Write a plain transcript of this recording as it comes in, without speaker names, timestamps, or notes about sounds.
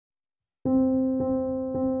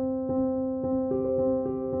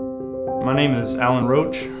My name is Alan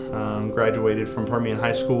Roach. Graduated from Permian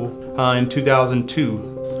High School in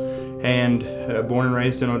 2002 and born and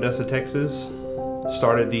raised in Odessa, Texas.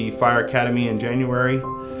 Started the Fire Academy in January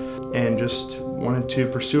and just wanted to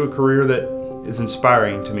pursue a career that is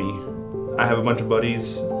inspiring to me. I have a bunch of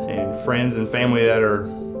buddies and friends and family that are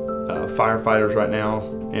firefighters right now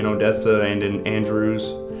in Odessa and in Andrews,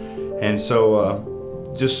 and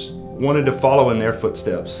so just wanted to follow in their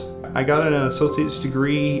footsteps. I got an associate's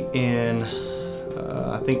degree in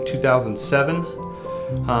I think 2007.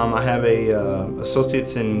 I have a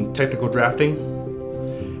associate's in technical drafting,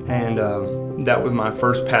 and that was my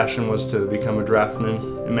first passion, was to become a draftsman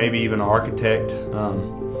and maybe even an architect,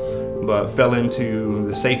 but fell into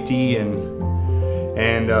the safety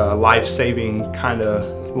and life-saving kind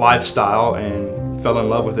of lifestyle and fell in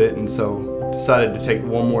love with it, and so decided to take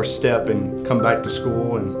one more step and come back to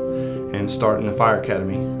school and start in the Fire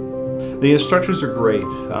Academy. The instructors are great.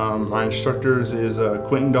 My instructors is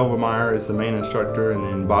Quentin Dovermeyer is the main instructor, and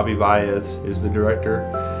then Bobby Valles is the director.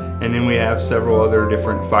 And then we have several other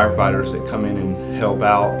different firefighters that come in and help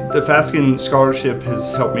out. The Faskin Scholarship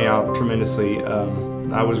has helped me out tremendously.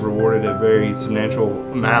 I was rewarded a very substantial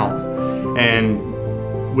amount.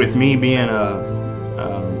 And with me being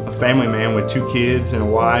a family man with 2 kids and a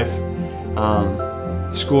wife,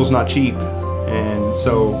 school's not cheap. And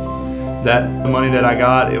so the money that I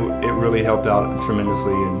got, it really helped out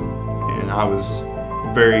tremendously, and I was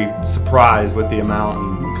very surprised with the amount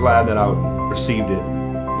and glad that I received it.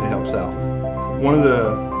 It helps out. One of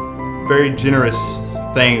the very generous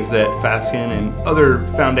things that Faskin and other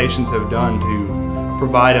foundations have done to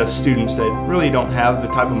provide us students that really don't have the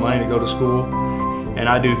type of money to go to school, and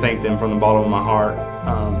I do thank them from the bottom of my heart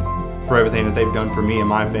for everything that they've done for me and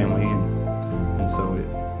my family, and so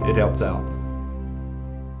it helps out.